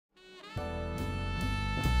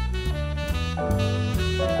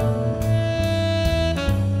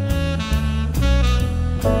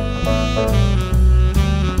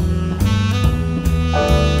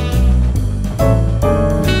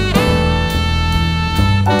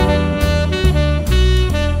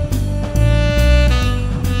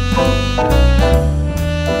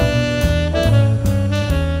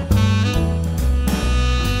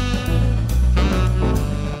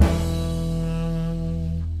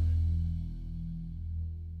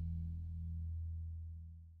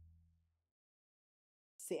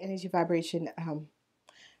It's the energy vibration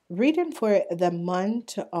reading for the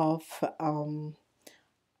month of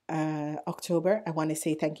October. I want to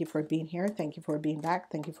say thank you for being here. Thank you for being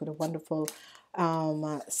back. Thank you for the wonderful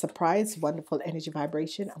surprise, wonderful energy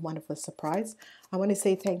vibration, a wonderful surprise. I want to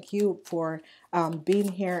say thank you for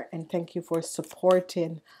being here, and thank you for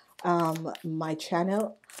supporting my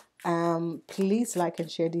channel. Please like and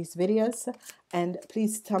share these videos, and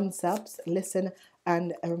please thumbs up, listen,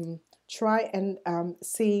 and try and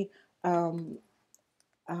see,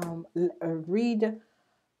 read,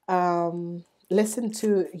 listen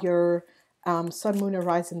to your sun, moon, and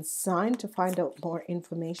rising sign to find out more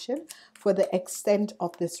information. For the extent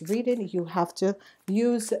of this reading, you have to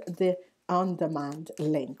use the on-demand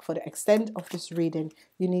link. For the extent of this reading,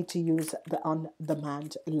 you need to use the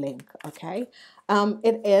on-demand link. Okay,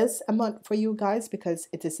 it is a month for you guys because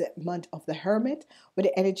it is a month of the Hermit. With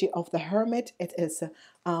the energy of the Hermit, it is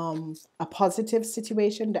a positive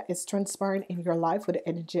situation that is transpiring in your life. With the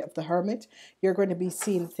energy of the Hermit, you're going to be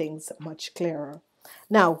seeing things much clearer.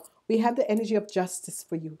 Now, we have the energy of justice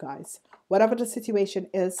for you guys. Whatever the situation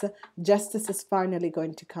is, justice is finally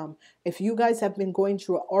going to come. If you guys have been going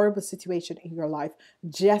through a horrible situation in your life,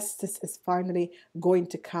 justice is finally going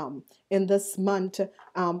to come. In this month,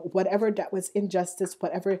 whatever that was injustice,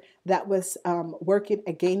 whatever that was working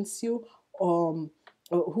against you,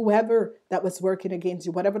 whoever that was working against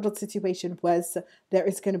you, whatever the situation was, there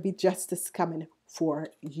is going to be justice coming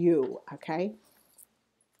for you. Okay.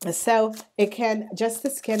 So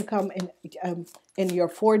justice can come in your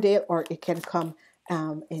 4-day, or it can come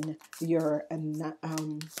in your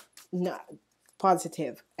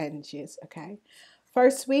positive energies. Okay.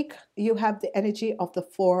 First week, you have the energy of the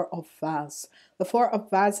Four of Vase. The Four of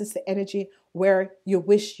Vase is the energy where you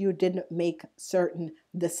wish you didn't make certain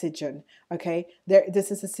decision. Okay. This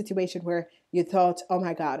is a situation where you thought, oh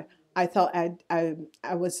my God, I thought I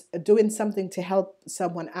was doing something to help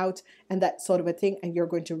someone out, and that sort of a thing, and you're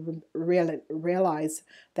going to realize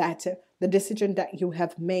that the decision that you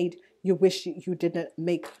have made, you wish you didn't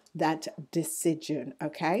make that decision.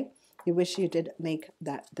 Okay, you wish you didn't make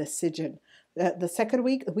that decision. The second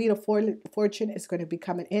week, the Wheel of Fortune is going to be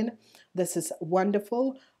coming in. This is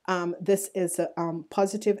wonderful. This is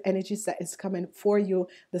positive energies that is coming for you.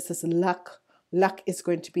 This is luck. Luck is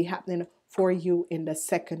going to be happening for you in the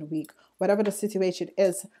second week. Whatever the situation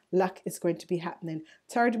is, luck is going to be happening.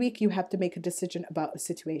 Third week, you have to make a decision about a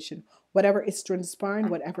situation. Whatever is transpiring,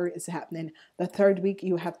 whatever is happening, the third week,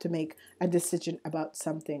 you have to make a decision about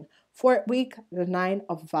something. Fourth week, the Nine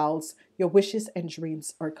of Vows, your wishes and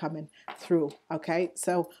dreams are coming through. Okay,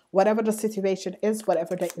 so whatever the situation is,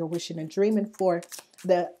 whatever that you're wishing and dreaming for,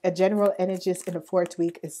 the general energies in the fourth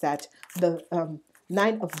week is that the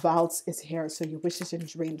Nine of Vows is here, so your wishes and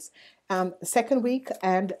dreams. Second week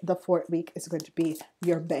and the fourth week is going to be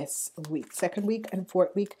your best week. Second week and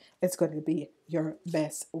fourth week is going to be your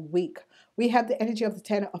best week. We have the energy of the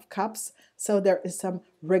Ten of Cups, so there is some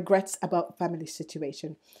regrets about family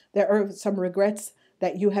situation. There are some regrets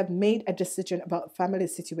that you have made a decision about family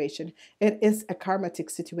situation. It is a karmatic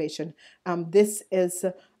situation. This is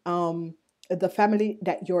the family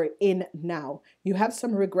that you're in now. You have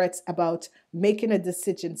some regrets about making a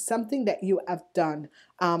decision, something that you have done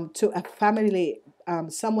to a family,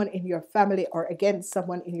 someone in your family, or against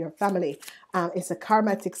someone in your family. It's a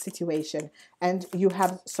karmatic situation, and you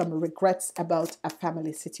have some regrets about a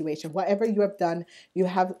family situation. Whatever you have done, you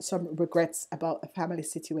have some regrets about a family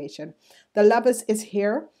situation. The Lovers is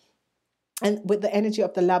here. And with the energy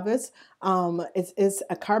of the Lovers, it is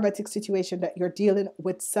a karmatic situation that you're dealing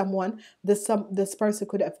with someone. This person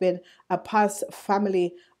could have been a past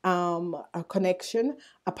family a connection,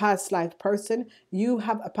 a past life person. You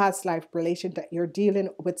have a past life relation that you're dealing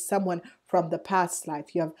with someone from the past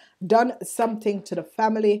life. You have done something to the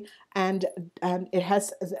family, and it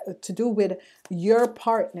has to do with your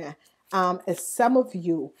partner. As some of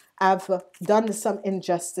you have done some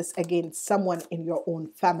injustice against someone in your own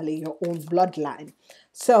family, your own bloodline.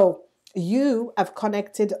 So you have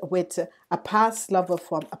connected with a past lover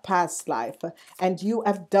from a past life, and you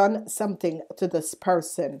have done something to this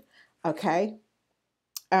person, okay?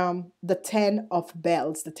 the Ten of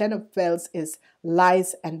Bells. The Ten of Bells is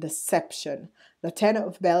lies and deception. The Ten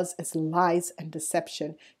of Bells is lies and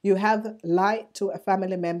deception. You have lied to a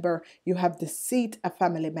family member. You have deceit a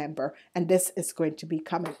family member. And this is going to be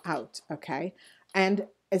coming out, okay? And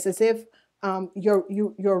it's as if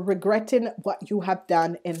you're regretting what you have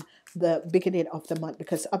done in the beginning of the month,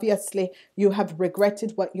 because obviously you have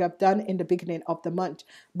regretted what you have done in the beginning of the month,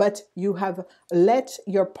 but you have let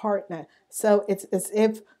your partner. So it's as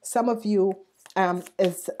if some of you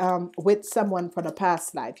is with someone from a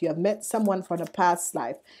past life. You have met someone from a past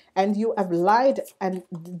life, and you have lied and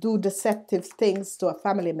do deceptive things to a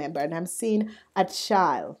family member. And I'm seeing a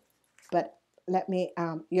child, but let me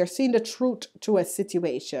you're seeing the truth to a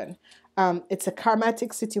situation. It's a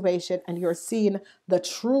karmatic situation, and you're seeing the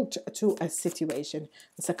truth to a situation.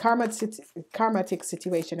 It's a karmatic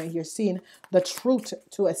situation, and you're seeing the truth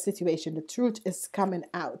to a situation. The truth is coming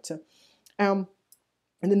out.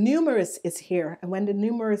 And the numerous is here, and when the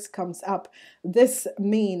numerous comes up, this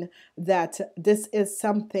mean that this is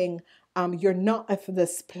something you're not for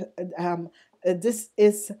this. This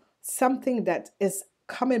is something that is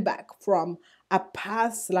coming back from a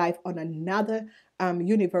past life on another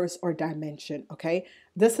universe or dimension. Okay,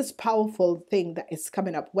 this is powerful thing that is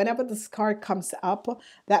coming up. Whenever this card comes up,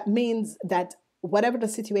 that means that whatever the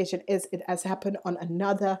situation is, it has happened on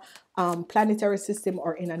another planetary system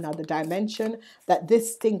or in another dimension, that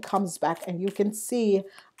this thing comes back. And you can see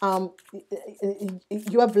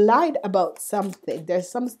you have lied about something. There's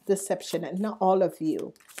some deception, and not all of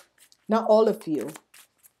you. Not all of you.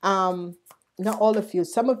 Not all of you.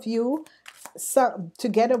 Some of you,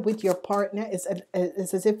 together with your partner, is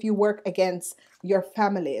as if you work against your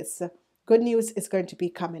families. Good news is going to be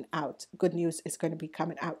coming out. Good news is going to be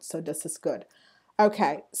coming out. So this is good.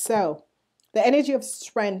 Okay, so the energy of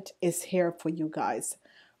strength is here for you guys.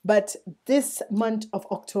 But this month of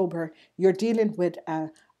October, you're dealing with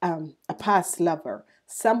a past lover,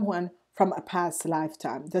 someone from a past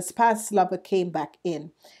lifetime. This past lover came back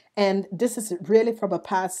in. And this is really from a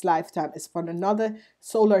past lifetime. It's from another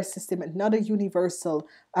solar system, another universal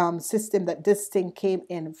system that this thing came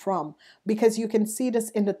in from. Because you can see this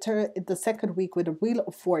in the second week with the Wheel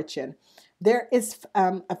of Fortune. There is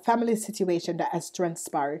a family situation that has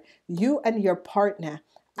transpired. You and your partner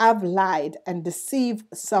have lied and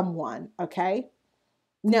deceived someone, okay?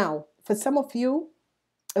 Now, for some of you,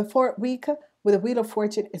 for a week, with the Wheel of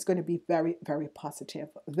Fortune is going to be very, very positive.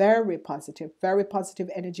 Very positive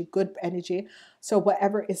energy, good energy. So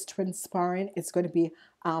whatever is transpiring, it's going to be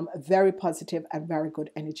very positive and very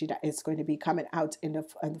good energy that is going to be coming out in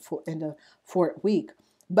the fourth week.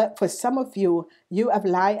 But for some of you, you have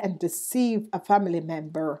lied and deceived a family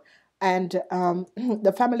member. And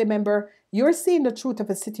the family member, you're seeing the truth of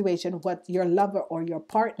a situation, what your lover or your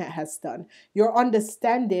partner has done. You're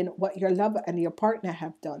understanding what your lover and your partner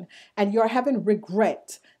have done. And you're having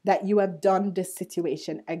regret that you have done this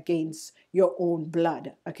situation against your own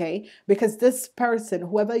blood, okay? Because this person,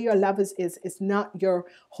 whoever your lover is not your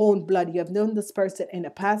own blood. You have known this person in a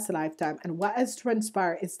past lifetime. And what has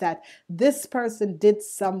transpired is that this person did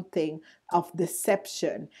something of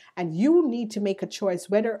deception. And you need to make a choice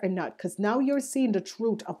whether or not, because now you're seeing the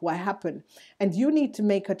truth of what happened. And you need to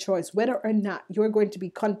make a choice whether or not you're going to be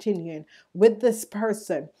continuing with this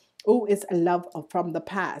person who is a love from the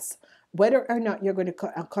past. Whether or not you're going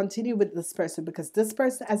to continue with this person, because this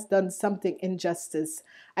person has done something injustice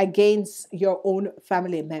against your own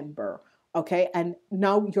family member. Okay, and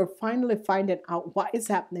now you're finally finding out what is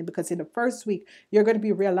happening, because in the first week, you're going to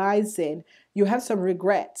be realizing you have some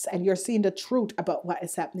regrets and you're seeing the truth about what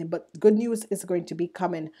is happening. But good news is going to be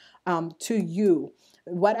coming to you.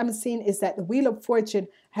 What I'm seeing is that the Wheel of Fortune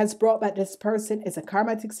has brought back this person. Is a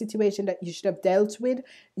karmatic situation that you should have dealt with.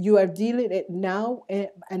 You are dealing with it now,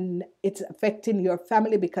 and it's affecting your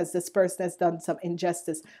family because this person has done some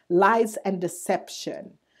injustice. Lies and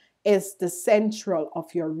deception is the central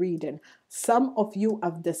of your reading. Some of you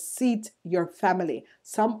have deceived your family.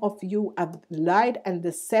 Some of you have lied and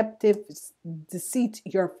deceit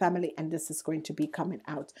your family, and this is going to be coming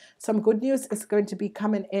out. Some good news is going to be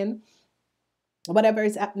coming in. Whatever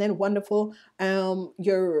is happening, wonderful.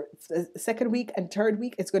 Your second week and third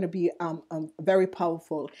week is going to be very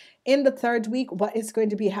powerful. In the third week, what is going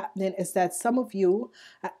to be happening is that some of you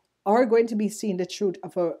are going to be seeing the truth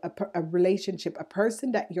of a relationship, a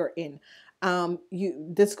person that you're in.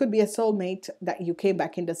 This could be a soulmate that you came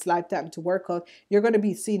back in this lifetime to work on. You're going to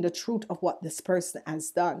be seeing the truth of what this person has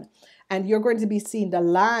done, and you're going to be seeing the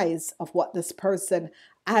lies of what this person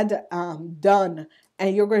had done.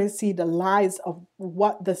 and you're going to see the lies of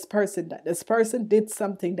what this person did. This person did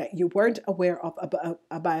something that you weren't aware of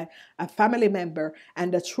about a family member,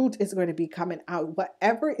 and the truth is going to be coming out.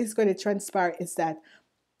 Whatever is going to transpire is that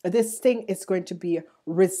this thing is going to be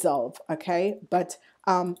resolved, okay? But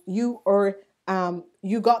you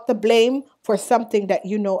got the blame for something that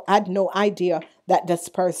you know had no idea that this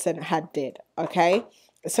person had did, okay?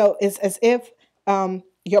 So it's as if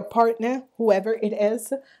your partner, whoever it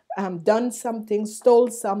is, done something, stole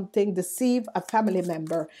something, deceive a family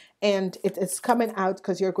member, and it is coming out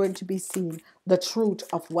because you're going to be seeing the truth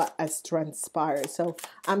of what has transpired. So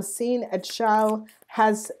I'm seeing a child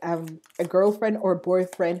has a girlfriend or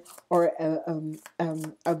boyfriend or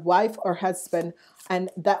a wife or husband, and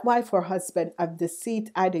that wife or husband have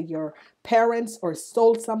deceived either your parents or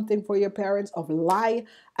stole something for your parents, of lie,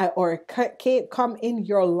 or can't come in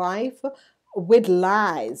your life with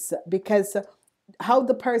lies, because how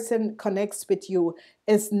the person connects with you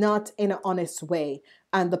is not in an honest way,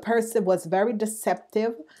 and the person was very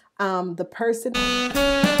deceptive. The person